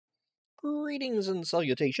Greetings and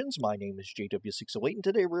salutations, my name is JW608 and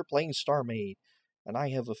today we're playing StarMade. And I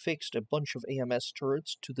have affixed a bunch of AMS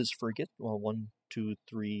turrets to this frigate. Well, 1, 2,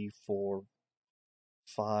 3, 4,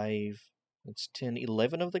 5, that's 10,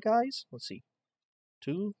 11 of the guys? Let's see.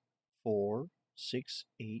 2, 4, 6,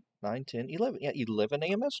 8, 9, 10, 11. Yeah, 11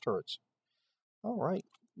 AMS turrets. Alright,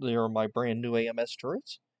 they are my brand new AMS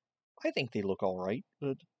turrets. I think they look alright,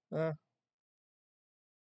 but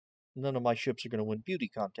none of my ships are going to win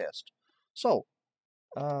beauty contest. So,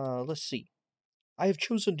 let's see. I have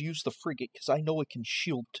chosen to use the frigate because I know it can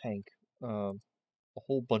shield tank a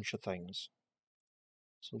whole bunch of things.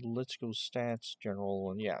 So let's go stats, general,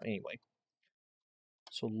 and yeah, anyway.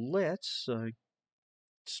 So let's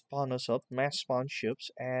spawn us up, mass spawn ships,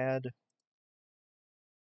 add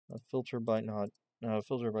a filter by,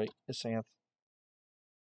 filter by Isanth.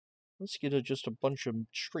 Let's get just a bunch of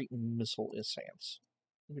straight missile Isanths.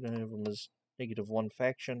 We're going to have them as -1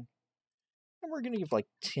 faction. And we're going to give like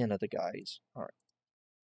 10 of the guys. Alright.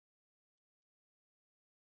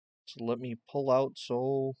 So let me pull out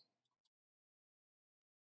so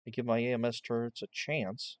I give my AMS turrets a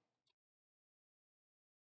chance.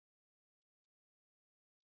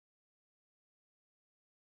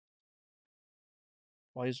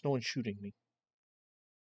 Why is no one shooting me?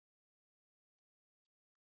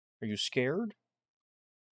 Are you scared?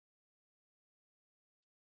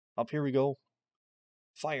 Up, here we go.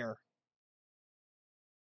 Fire.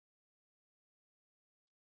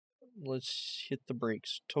 Let's hit the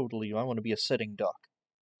brakes. Totally. I want to be a sitting duck.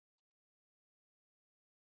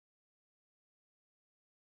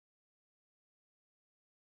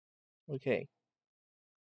 Okay.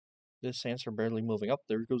 This ants are barely moving up.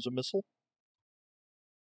 There goes a missile.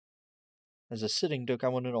 As a sitting duck, I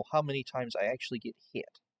want to know how many times I actually get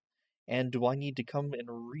hit. And do I need to come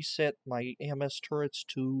and reset my AMS turrets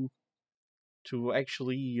to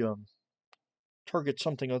actually target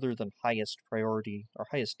something other than highest priority or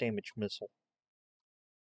highest damage missile?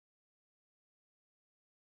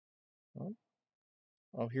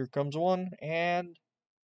 Oh, here comes one, and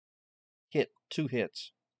hit. 2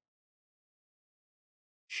 hits.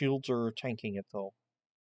 Shields are tanking it, though.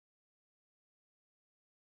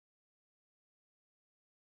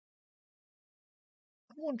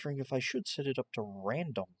 I'm wondering if I should set it up to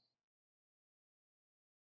random.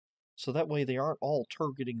 So that way they aren't all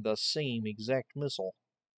targeting the same exact missile.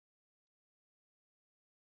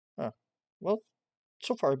 Huh. Well,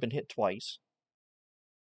 so far I've been hit twice.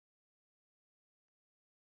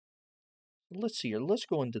 Let's see here. Let's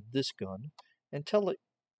go into this gun and tell it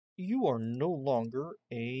you are no longer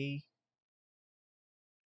a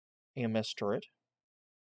AMS turret.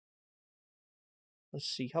 Let's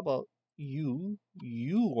see, how about you?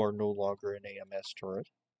 You are no longer an AMS turret.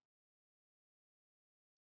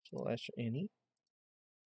 So that's any.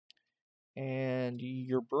 And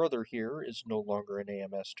your brother here is no longer an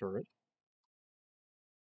AMS turret.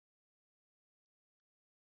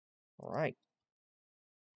 Alright.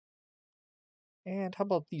 And how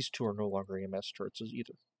about these two are no longer AMS turrets as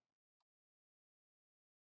either?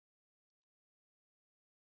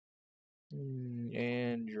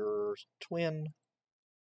 And your twin.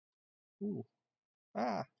 Ooh.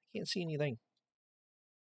 Ah, can't see anything.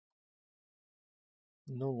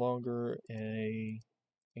 No longer a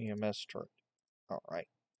AMS turret. Alright.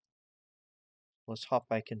 Let's hop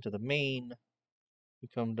back into the main. We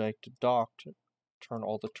come back to docked. Turn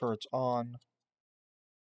all the turrets on.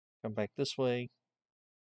 Come back this way.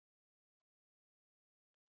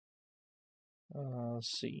 Let's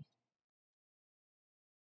see.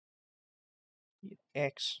 Hit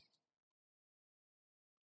X.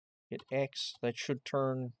 Hit X. That should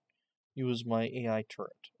turn you as my AI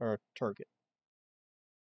turret, or target.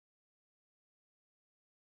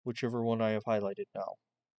 Whichever one I have highlighted now.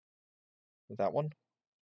 That one?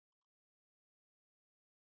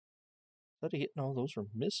 Is that a hit? No, those are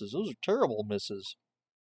misses. Those are terrible misses.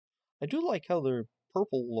 I do like how their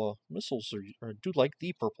purple missiles are, or I do like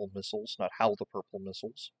the purple missiles, not how the purple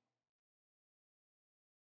missiles.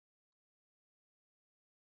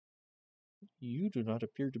 You do not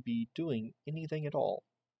appear to be doing anything at all.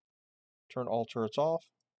 Turn all turrets off.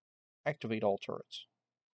 Activate all turrets.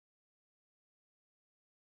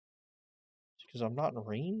 Because I'm not in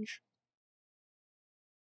range?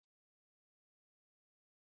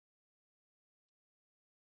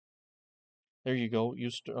 There you go.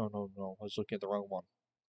 Oh, no. I was looking at the wrong one.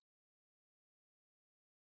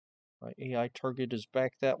 My AI target is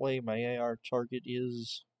back that way. My AI target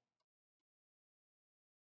is...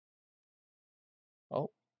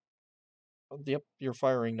 Oh. Yep, you're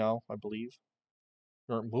firing now, I believe.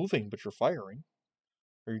 You aren't moving, but you're firing.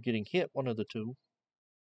 Or you're getting hit, one of the two.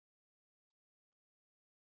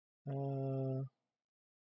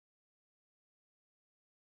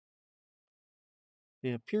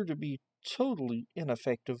 They appear to be totally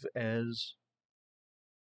ineffective as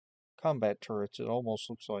combat turrets, it almost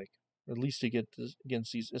looks like. At least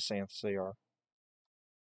against these Isanths they are.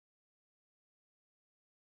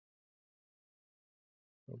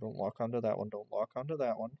 Oh, don't lock onto that one, don't lock onto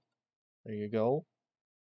that one. There you go.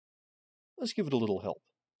 Let's give it a little help.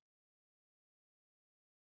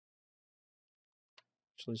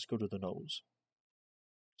 So let's go to the nose.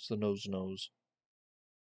 It's the nose.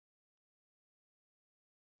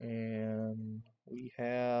 And we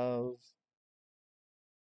have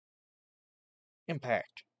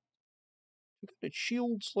impact. Its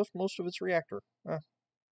shields left most of its reactor.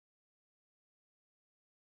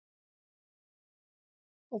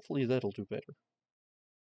 Hopefully that'll do better.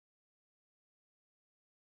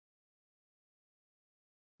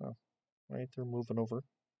 Oh, right, they're moving over.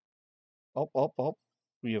 Up.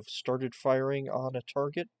 We have started firing on a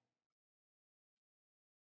target.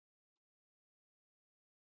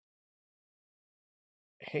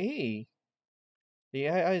 Hey! The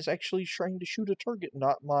AI is actually trying to shoot a target,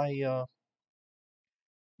 not my,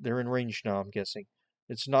 They're in range now, I'm guessing.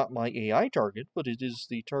 It's not my AI target, but it is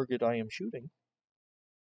the target I am shooting.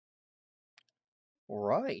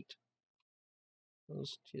 Alright.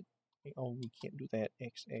 Let's hit... Oh, we can't do that.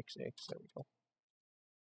 X. There we go.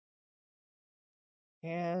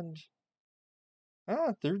 And...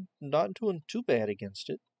 they're not doing too bad against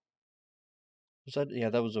it. Was that... Yeah,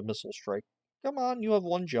 that was a missile strike. Come on, you have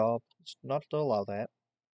one job. It's not to allow that.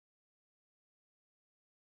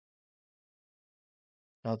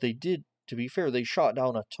 Now, they did, to be fair, they shot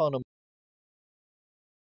down a ton of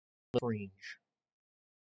range.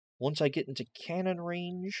 Once I get into cannon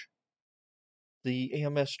range, the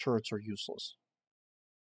AMS turrets are useless.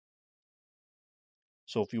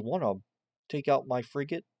 So if you want to take out my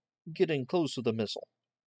frigate, get in close to the missile.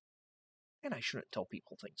 And I shouldn't tell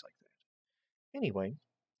people things like that. Anyway,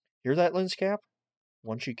 hear that, lens cap?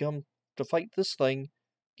 Once you come to fight this thing,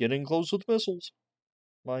 get in close with missiles.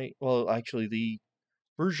 Well, actually, the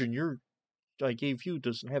version I gave you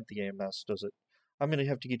doesn't have the AMS, does it? I'm going to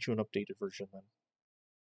have to get you an updated version then.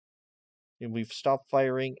 And we've stopped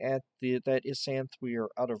firing at that Isanth. We are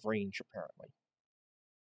out of range, apparently.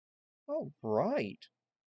 Oh, right.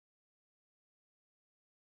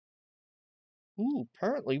 Ooh,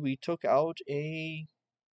 apparently we took out a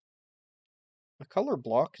color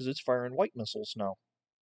block because it's firing white missiles now.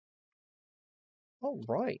 Oh,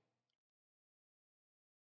 right.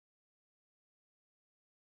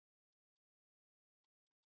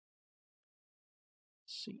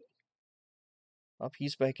 Let's see. Up,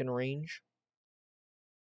 he's back in range.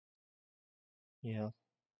 Yeah.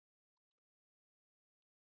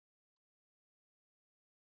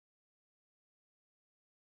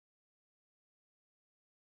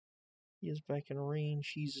 He is back in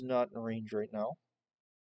range. He's not in range right now.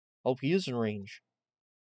 Oh, he is in range.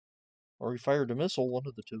 Or he fired a missile, one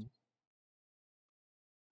of the two.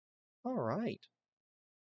 Alright.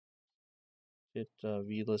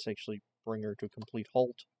 Let's actually bring her to a complete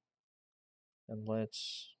halt. And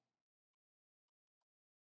let's...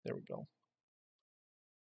 There we go.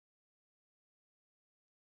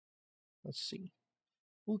 Let's see.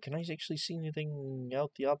 Ooh, can I actually see anything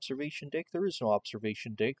out the observation deck? There is no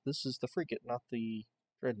observation deck. This is the frigate, not the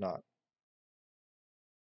dreadnought.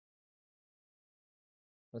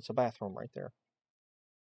 That's a bathroom right there.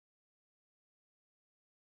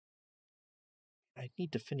 I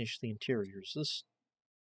need to finish the interiors.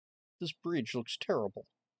 This bridge looks terrible.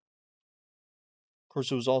 Of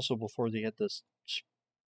course, it was also before they had this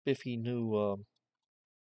spiffy new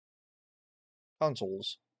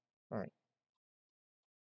consoles. Alright.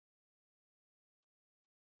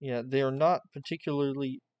 Yeah, they are not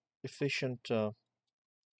particularly efficient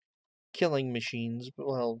killing machines, but,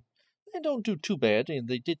 well, they don't do too bad, and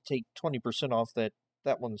they did take 20% off that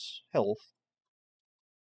one's health.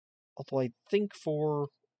 Although I think for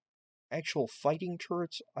actual fighting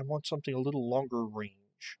turrets, I want something a little longer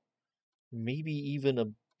range. Maybe even a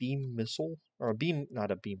beam missile? Or a beam,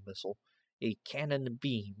 not a beam missile. A cannon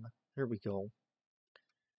beam. There we go.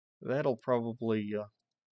 That'll probably...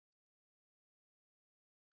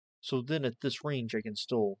 So then at this range, I can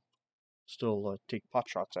still take pot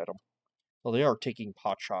shots at them. Well, they are taking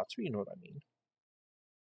pot shots, but you know what I mean.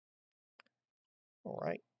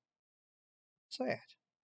 Alright. What's that?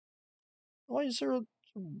 Why is there a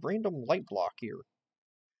random light block here?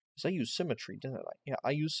 Because I use symmetry, didn't I? Yeah,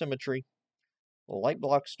 I use symmetry. Well, light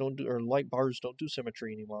blocks don't do, or light bars don't do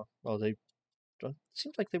symmetry anymore. Well, they don't. It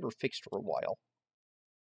seems like they were fixed for a while.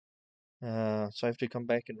 So I have to come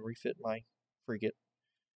back and refit my frigate.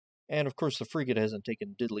 And of course, the frigate hasn't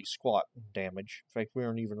taken diddly squat damage. In fact, we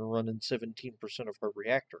aren't even running 17% of our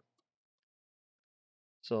reactor.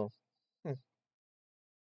 So,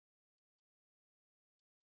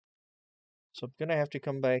 So I'm gonna have to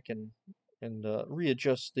come back and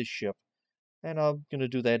readjust this ship, and I'm gonna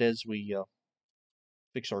do that as we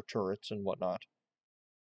fix our turrets and whatnot.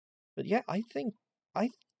 But yeah, I think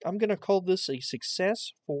I'm gonna call this a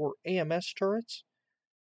success for AMS turrets,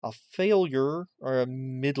 a failure or a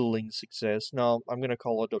middling success. No, I'm gonna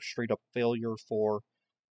call it a straight up failure for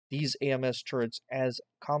these AMS turrets as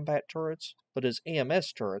combat turrets, but as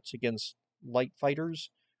AMS turrets against light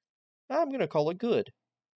fighters, I'm gonna call it good.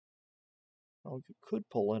 Well, you could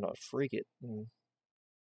pull in a frigate and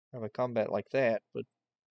have a combat like that, but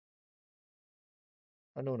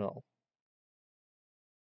I don't know.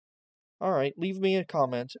 Alright, leave me a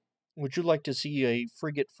comment. Would you like to see a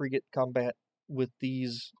frigate combat with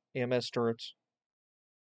these AMS turrets?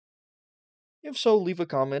 If so, leave a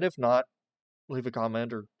comment. If not, leave a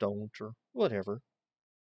comment or don't, or whatever.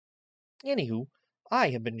 Anywho,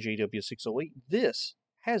 I have been JW608. This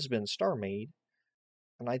has been StarMade,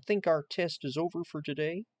 and I think our test is over for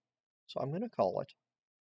today, so I'm going to call it.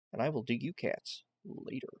 And I will dig you cats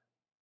later.